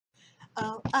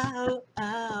oh, oh,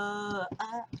 oh,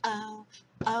 oh, oh,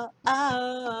 oh,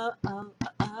 oh, oh,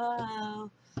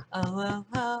 oh, oh,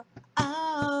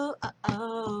 oh,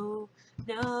 oh,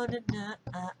 no, no, no,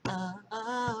 oh,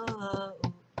 oh,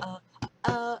 oh,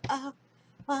 oh, oh,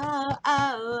 oh, oh,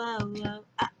 oh,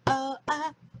 oh, oh,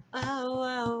 oh, oh,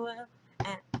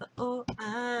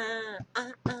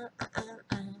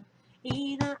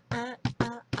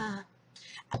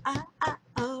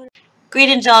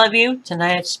 Greetings, all of you.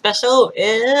 Tonight's special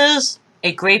is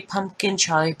a Great Pumpkin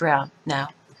Charlie Brown. Now,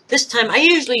 this time I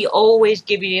usually always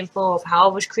give you the info of how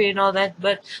it was created and all that,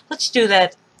 but let's do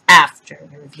that after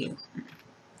the review.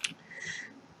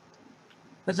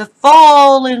 With a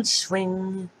fall in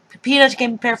swing, Peanuts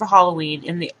getting prepared for Halloween.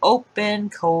 In the open,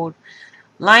 cold,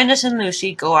 Linus and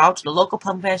Lucy go out to the local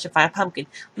pumpkin patch to find a pumpkin.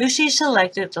 Lucy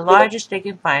selected the largest they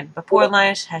can find, but poor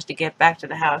Linus has to get back to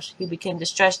the house. He became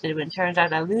distressed when it turns out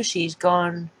that Lucy's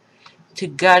gone to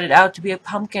gut it out to be a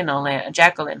pumpkin a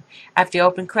jack-o'-lantern. After the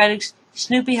open credits,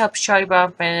 Snoopy helps Charlie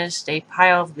Brown finish a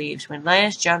pile of leaves when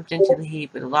Linus jumped into the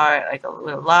heap with a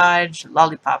large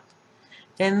lollipop.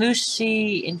 Then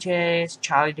Lucy encourages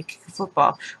Charlie to kick a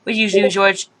football, which usually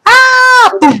resorts,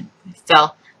 boom,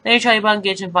 fell. Later, Charlie Brown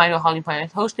gets invited to a Halloween party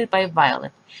hosted by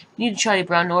Violet. Neither Charlie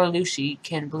Brown nor Lucy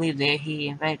can believe that he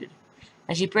invited.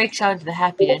 As she breaks out into the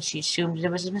happy dance, she assumes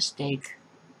it was a mistake.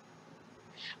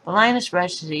 But Linus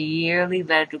writes the yearly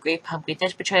letter to Great Pumpkin.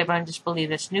 Desperate Charlie Brown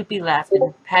disbelieves that Snoopy laughed,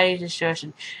 and Patty's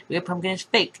assertion the Great Pumpkin is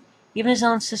fake. Even his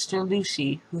own sister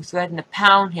Lucy, who threatened to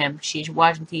pound him, she's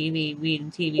watching TV,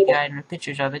 reading TV Guide, and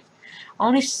pictures of it.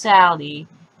 Only Sally,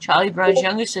 Charlie Brown's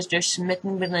younger sister,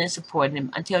 smitten with Linus, supported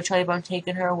him until Charlie Brown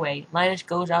taken her away. Linus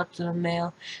goes out to the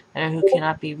mail letter who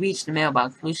cannot be reached in the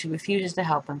mailbox. Lucy refuses to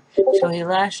help him, so he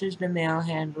lashes the mail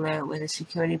handler with a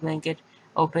security blanket,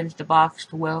 opens the box,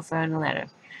 the welfare, and the letter.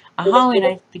 On Halloween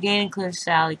night, the gang includes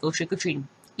Sally go trick-or-treating,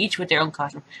 each with their own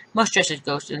costume. Most dress as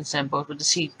ghosts and some both with the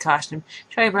seed costume.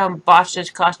 Charlie Brown botched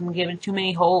his costume, giving too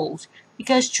many holes.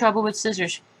 Because trouble with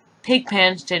scissors.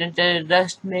 Pigpen stayed into the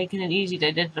dust, making it easy to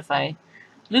identify.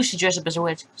 Lucy dressed up as a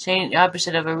witch, saying the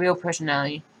opposite of a real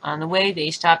personality. On the way, they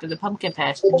stopped at the pumpkin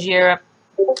patch to jeer up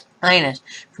Linus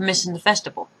for missing the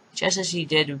festival, just as he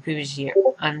did the previous year,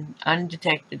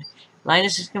 undetected.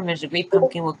 Linus is convinced the Great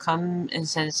Pumpkin will come and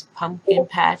sends a pumpkin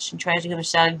patch and tries to convince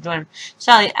Sally to join him.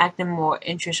 Sally, acting more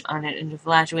interest on it and the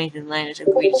last way than Linus,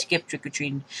 agreed to skip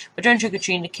trick-or-treating. But during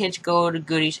trick-or-treating, the kids go to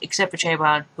goodies, except for Charlie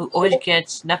Brown, who always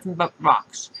gets nothing but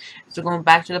rocks. After going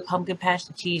back to the pumpkin patch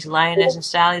to tease Linus and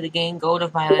Sally, the gang go to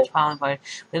Violet's pollen party,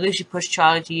 where Lucy pushed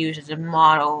Charlie to use as a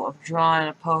model of drawing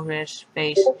a poet's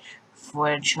face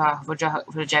for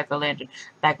the jack-o'-lantern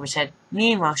back of his head.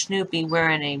 Meanwhile, Snoopy,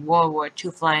 wearing a World War II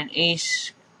flying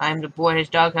ace, climbed aboard his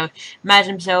doghouse,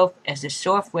 imagined himself as the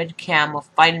soft-red camel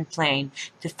fighting plane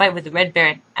to fight with the Red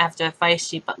Baron. After a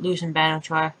feisty but losing battle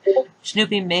char,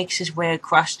 Snoopy makes his way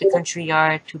across the country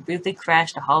yard to briefly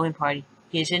crash the Halloween party.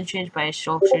 He is entranced by a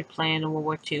soldier playing the World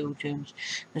War II tunes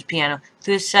on his piano.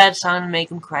 Through his sad song to make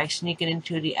him cry, sneaking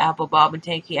into the apple bob and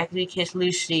tank, he actually kissed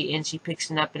Lucy and she picks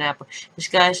up an apple,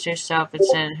 disguised herself and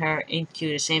sent her into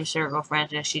the same circle of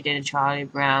friends as she did in Charlie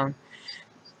Brown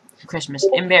Christmas.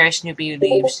 Embarrassed, Snoopy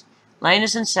leaves.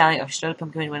 Linus and Sally are still at the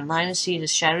pumpkin when Linus sees a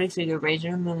shadowy figure raised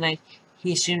in the moonlight.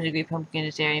 He assumes the Great Pumpkin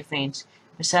is there and faints.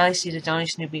 But Sally sees it's only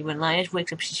Snoopy. When Linus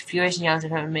wakes up, she's furious and yells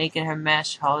at her, making her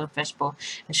mass Halloween festival,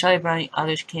 and Charlie Brown and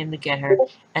others came to get her.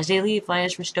 As they leave,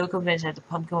 Linus was still convinced that the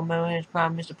pumpkin will remember his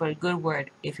promise to put a good word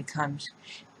if he comes.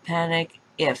 Panic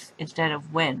if instead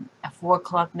of when. At 4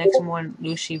 o'clock next morning,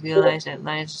 Lucy realized that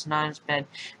Linus is not in his bed,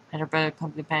 and her brother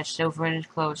Pumpkin Patch silver in his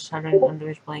clothes, huddling under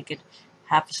his blanket,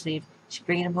 half asleep. She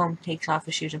brings him home, takes off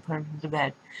his shoes, and puts him to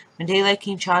bed. When daylight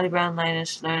came, Charlie Brown and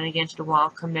Linus leaned against the wall,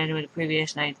 commended with the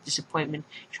previous night's disappointment.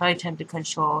 Charlie attempted to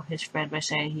console his friend by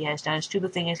saying he has done a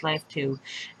stupid thing in his life too,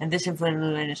 and this influenced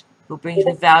Linus, who brings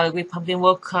the vow the Great Pumpkin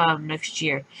will come next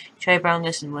year. Charlie Brown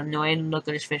listened with annoyed and looked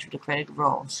at his face with the credit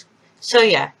rolls. So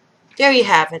yeah, there you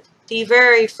have it. The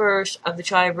very first of the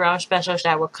Charlie Brown specials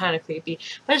that were kind of creepy.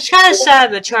 But it's kind of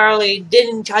sad that Charlie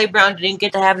Brown didn't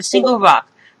get to have a single rock.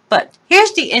 But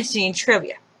here's the interesting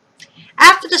trivia.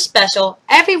 After the special,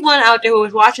 everyone out there who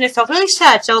was watching it felt really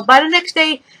sad. So by the next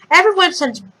day, everyone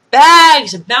sent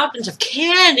bags and mountains of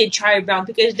candy to Charlie Brown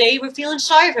because they were feeling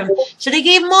sorry for him. So they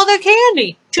gave him all their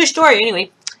candy. True story,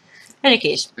 anyway. In any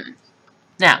case.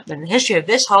 Now, in the history of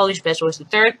this holiday special is the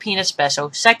third Peanut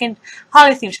special, second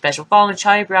holiday themed special, following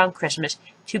Charlie Brown Christmas,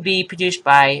 to be produced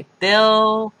by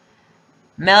Bill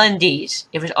Melodies.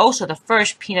 It was also the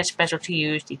first Peanut special to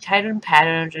use the title and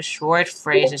pattern of short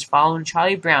phrases following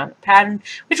Charlie Brown, a pattern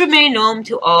which remained known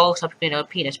to all subsequent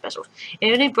Peanut specials.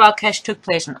 The broadcast took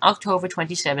place on October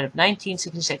 27 of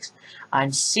 1966 on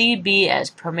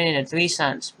CBS, premiering Three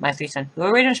Sons, My Three Sons. The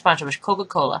original sponsor was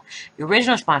Coca-Cola, the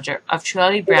original sponsor of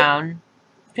Charlie Brown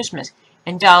Christmas,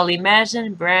 and Dolly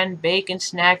Madison brand bacon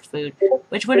snack food,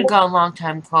 which would have gone a long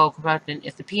time called corrupted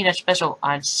if the Peanut special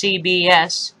on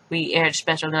CBS re-aired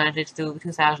special 90 through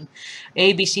 2000.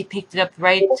 ABC picked it up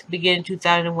right to begin in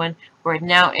 2001, where it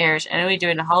now airs annually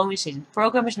during the Halloween season. The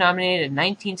program was nominated in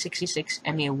 1966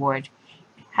 Emmy Award.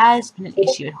 It has been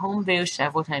issued at home video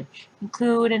several times,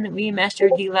 including a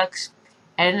remastered deluxe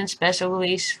edited and special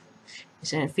release.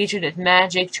 It featured its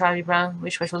Magic Charlie Brown,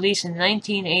 which was released in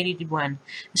 1981.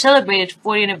 To celebrate its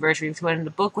 40th anniversary, when the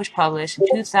book was published in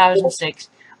 2006,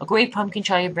 A Great Pumpkin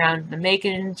Charlie Brown, the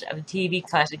makings of the TV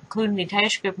classic, including the entire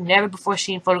script,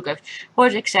 never-before-seen photographs,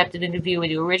 was accepted in interview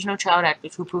with the original child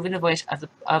actors who proved the voice of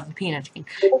the Peanut King.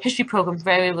 History programs,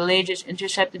 very religious,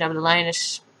 intercepted of the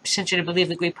lioness, censure to believe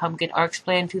the Great Pumpkin are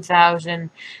explained in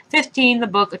 2015, the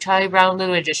book of Charlie Brown,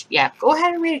 Little Religious. Yeah, go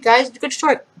ahead and read it, guys. It's a good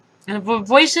story. And the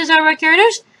voices of our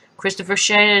characters: Christopher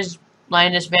Shea as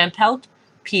Linus Van Pelt,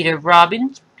 Peter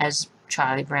Robbins as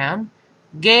Charlie Brown,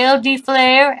 Gail D.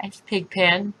 Flair as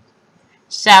Pigpen,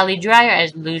 Sally Dreyer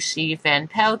as Lucy Van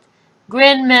Pelt,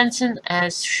 Gwen Manson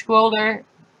as Schroeder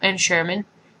and Sherman,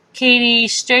 Katie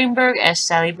Sternberg as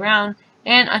Sally Brown,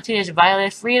 Ann Auntie as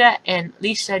Violet Frida, and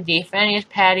Lisa D. Fanny as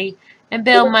Patty, and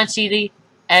Bill Muncey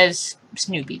as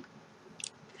Snoopy.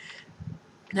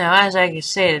 Now, as I can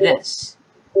say to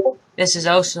this is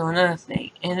also another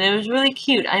thing, and it was really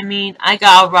cute. I mean, I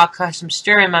got a rock custom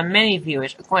stirring my many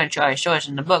viewers, according to Charlie Shores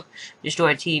in the book,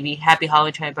 Destroy TV, Happy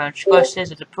Holiday Charlie Brown. Shores says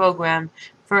that the program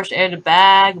first aired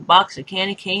a box of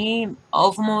candy came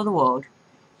all from over the world,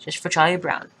 just for Charlie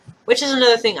Brown. Which is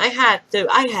another thing I had to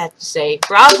say,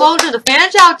 bravo to the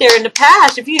fans out there in the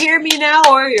past. If you hear me now,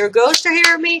 or your ghosts are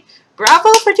hearing me,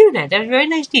 bravo for doing that. That was very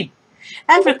nice deed.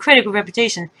 As for critical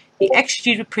reputation, the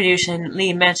executive producer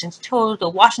Lee Manson told the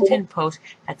Washington Post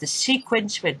that the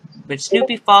sequence with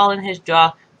Snoopy flying his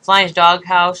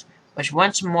doghouse was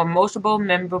once more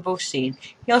memorable scene.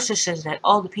 He also says that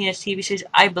all the Peanuts TV series,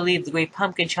 I believe The Great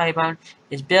Pumpkin Charlie Brown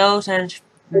is Bill's and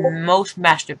most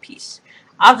masterpiece.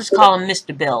 I'll just call him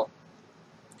Mr. Bill.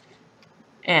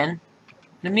 And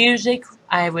the music,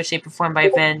 I would say, performed by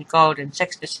Van Gold and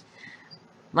Sextus,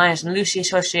 Linus and Lucy,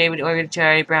 associated with Oregon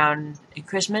Charlie Brown and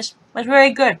Christmas, was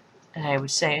very good, I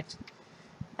would say it.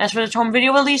 As for the home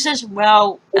video releases,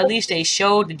 well, at least they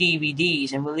showed the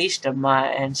DVDs and released them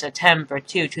in September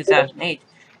 2, 2008.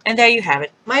 And there you have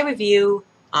it, my review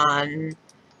on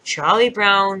Charlie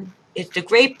Brown is the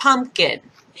Great Pumpkin.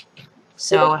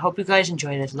 So I hope you guys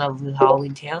enjoyed this lovely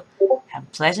Halloween tale.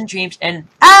 Have pleasant dreams and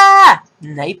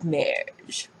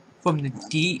nightmares from the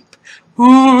deep.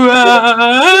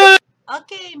 Hoorah!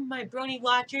 Okay, my brony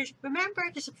watchers, remember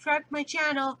to subscribe to my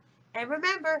channel, and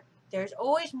remember, there's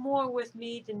always more with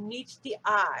me than meets the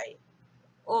eye.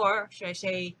 Or, should I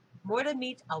say, more than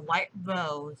meets a white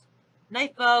rose.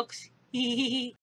 Night, folks. Hee hee hee.